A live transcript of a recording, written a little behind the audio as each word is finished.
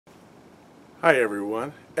Hi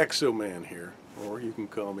everyone, Exoman here, or you can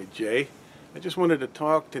call me Jay. I just wanted to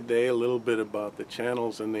talk today a little bit about the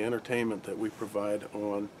channels and the entertainment that we provide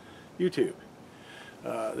on YouTube.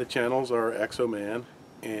 The channels are Exoman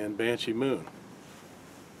and Banshee Moon.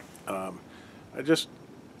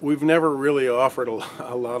 We've never really offered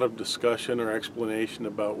a lot of discussion or explanation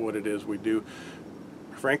about what it is we do,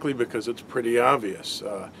 frankly because it's pretty obvious.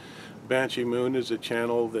 Banshee Moon is a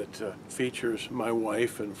channel that features my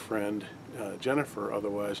wife and friend Jennifer,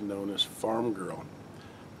 otherwise known as Farm Girl.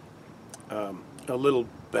 A little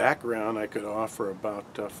background I could offer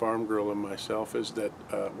about Farm Girl and myself is that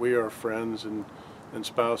we are friends and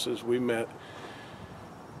spouses. We met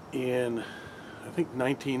in, I think,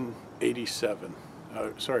 1987,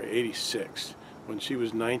 sorry, 86, when she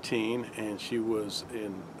was 19 and she was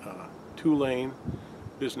in Tulane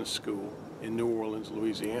Business School in New Orleans,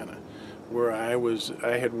 Louisiana, where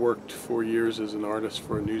I had worked for years as an artist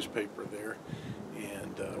for a newspaper there,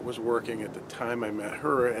 and was working at the time I met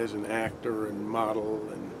her as an actor and model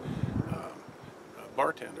and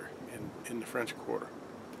bartender in the French Quarter.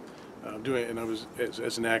 And I was,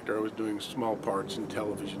 as an actor, I was doing small parts in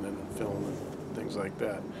television and film and things like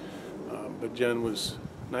that. But Jen was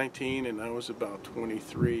 19 and I was about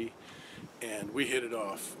 23, and we hit it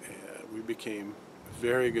off. We became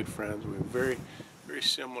very good friends. We were very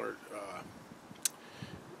similar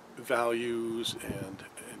values and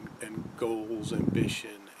goals,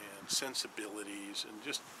 ambition, and sensibilities, and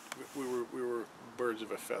just we were birds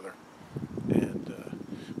of a feather. And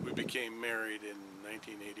we became married in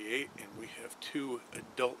 1988, and we have two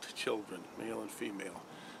adult children, male and female,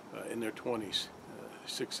 in their 20s,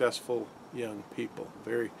 successful young people.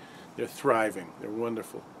 They're thriving. They're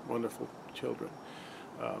wonderful children.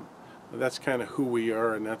 That's kind of who we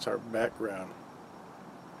are, and that's our background.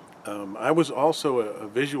 I was also a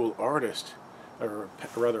visual artist, or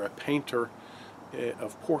rather a painter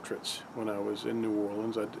of portraits when I was in New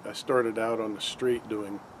Orleans. I started out on the street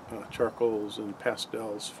doing charcoals and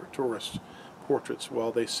pastels for tourist portraits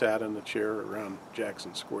while they sat in the chair around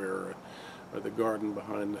Jackson Square or the garden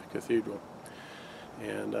behind the cathedral.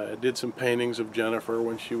 And I did some paintings of Jennifer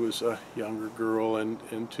when she was a younger girl, and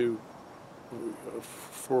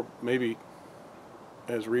for maybe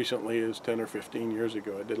as recently as 10 or 15 years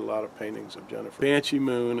ago, I did a lot of paintings of Jennifer. Banshee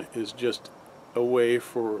Moon is just a way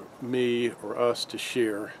for me or us to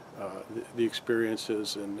share the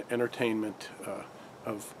experiences and entertainment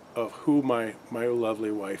of who my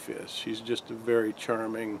lovely wife is. She's just a very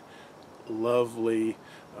charming, lovely,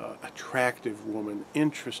 attractive woman,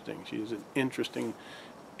 interesting. She is an interesting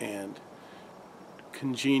and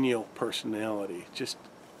congenial personality, just,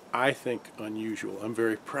 I think, unusual. I'm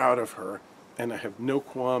very proud of her, and I have no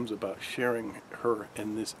qualms about sharing her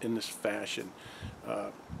in this fashion.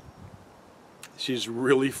 She's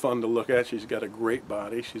really fun to look at. She's got a great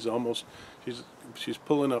body. She's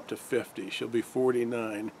pulling up to 50. She'll be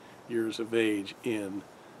 49 years of age in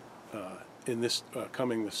this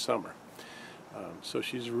coming this summer. So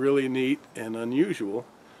she's really neat and unusual,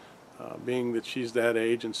 being that she's that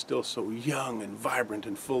age and still so young and vibrant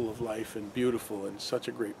and full of life and beautiful, and such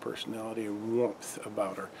a great personality and warmth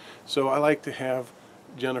about her. So I like to have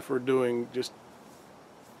Jennifer doing just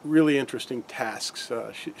really interesting tasks.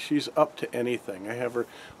 She's up to anything. I have her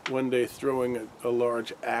one day throwing a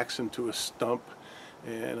large axe into a stump,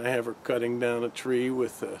 and I have her cutting down a tree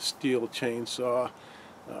with a steel chainsaw.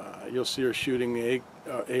 You'll see her shooting the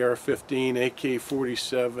AR-15,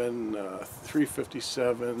 AK-47,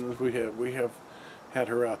 357. We have had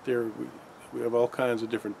her out there. We have all kinds of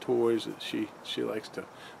different toys that she likes to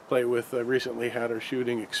play with. I recently had her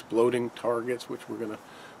shooting exploding targets, which we're going to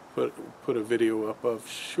put a video up of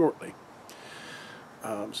shortly.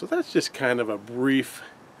 So that's just kind of a brief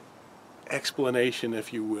explanation,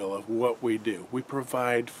 if you will, of what we do. We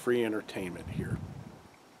provide free entertainment here,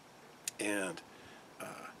 and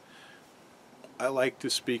I like to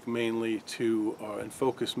speak mainly to and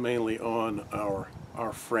focus mainly on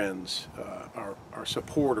our friends, our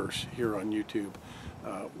supporters here on YouTube,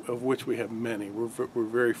 of which we have many. We're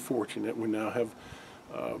very fortunate. We now have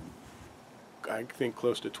I think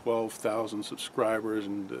close to 12,000 subscribers,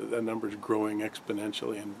 and that number is growing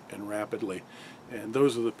exponentially and rapidly. And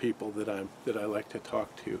those are the people that I like to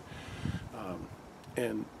talk to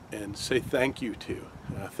and say thank you to.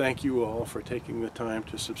 Thank you all for taking the time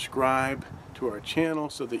to subscribe to our channel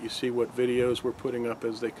so that you see what videos we're putting up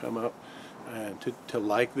as they come up, and to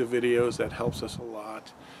like the videos. That helps us a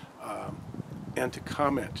lot, and to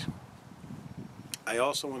comment. I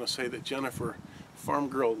also want to say that Jennifer, Farm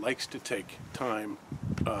Girl, likes to take time,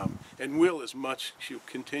 and will she'll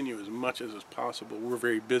continue as much as is possible. We're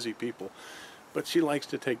very busy people, but she likes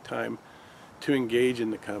to take time to engage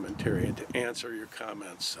in the commentary and to answer your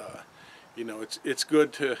comments. You know, it's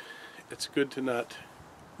good to not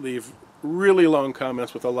leave really long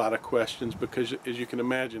comments with a lot of questions, because as you can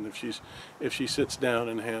imagine, if she sits down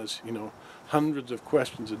and has, you know, hundreds of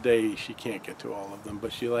questions a day, she can't get to all of them.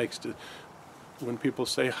 But she likes to, when people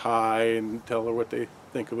say hi and tell her what they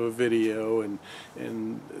think of a video, and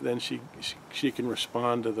then she can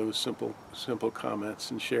respond to those simple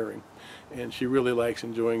comments and sharing. And she really likes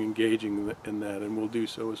engaging in that, and will do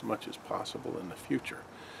so as much as possible in the future.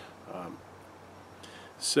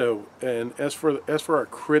 So, and as for our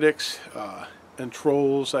critics and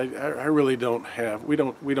trolls, I really don't have, we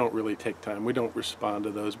don't really take time. We don't respond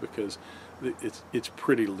to those, because it's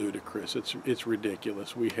pretty ludicrous. It's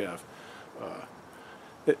ridiculous. We have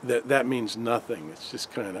that means nothing. It's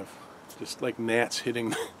just kind of just like gnats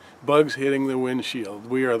hitting, bugs hitting the windshield.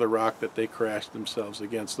 We are the rock that they crashed themselves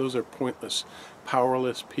against. Those are pointless,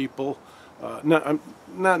 powerless people. Not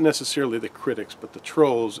necessarily the critics, but the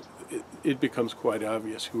trolls. It becomes quite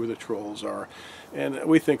obvious who the trolls are, and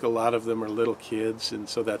we think a lot of them are little kids, and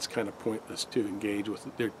so that's kind of pointless to engage with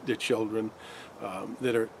their children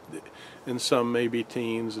that are, and some maybe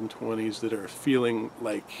teens and 20s that are feeling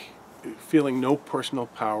no personal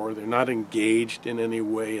power. They're not engaged in any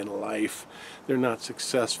way in life. They're not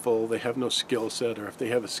successful. They have no skill set, or if they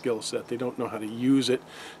have a skill set, they don't know how to use it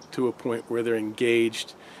to a point where they're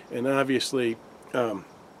engaged. And obviously,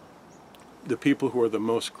 the people who are the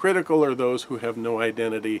most critical are those who have no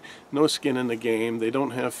identity, no skin in the game. They don't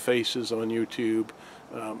have faces on YouTube.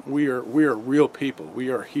 We are real people. We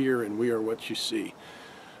are here, and we are what you see.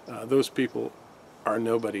 Those people are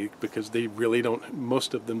nobody, because they really don't,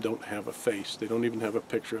 most of them don't have a face. They don't even have a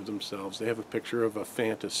picture of themselves. They have a picture of a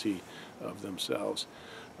fantasy of themselves.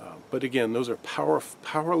 But again, those are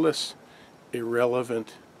powerless,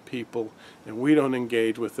 irrelevant people, and we don't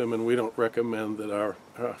engage with them, and we don't recommend that our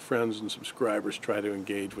friends and subscribers try to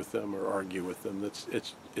engage with them or argue with them.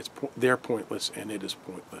 They're pointless, and it is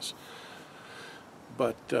pointless.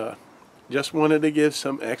 But just wanted to give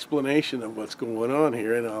some explanation of what's going on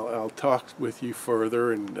here, and I'll talk with you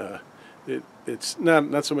further. And it's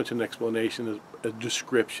not so much an explanation as a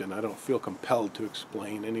description. I don't feel compelled to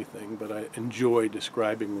explain anything, but I enjoy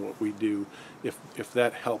describing what we do, if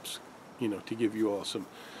that helps, you know, to give you all some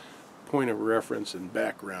point of reference and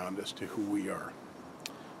background as to who we are.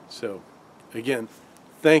 So again,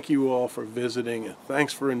 thank you all for visiting, and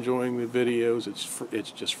thanks for enjoying the videos.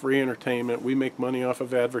 It's just free entertainment. We make money off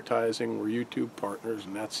of advertising. We're YouTube partners,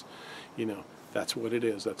 and that's, you know, that's what it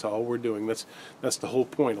is. That's all we're doing. That's the whole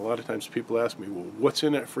point. A lot of times people ask me, well, what's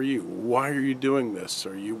in it for you? Why are you doing this?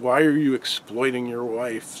 Why are you exploiting your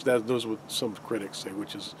wife? Those are what some critics say,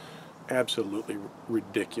 which is absolutely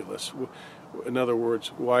ridiculous. In other words,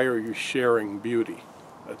 why are you sharing beauty?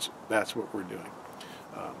 That's what we're doing.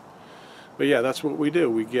 But yeah, that's what we do.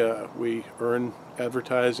 We earn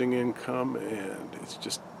advertising income, and it's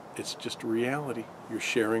just reality. You're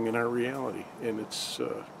sharing in our reality, and it's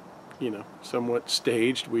you know, somewhat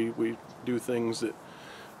staged. We do things that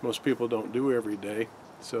most people don't do every day.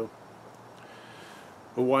 So,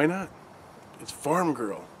 but why not? It's Farm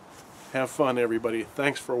Girl. Have fun, everybody.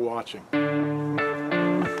 Thanks for watching.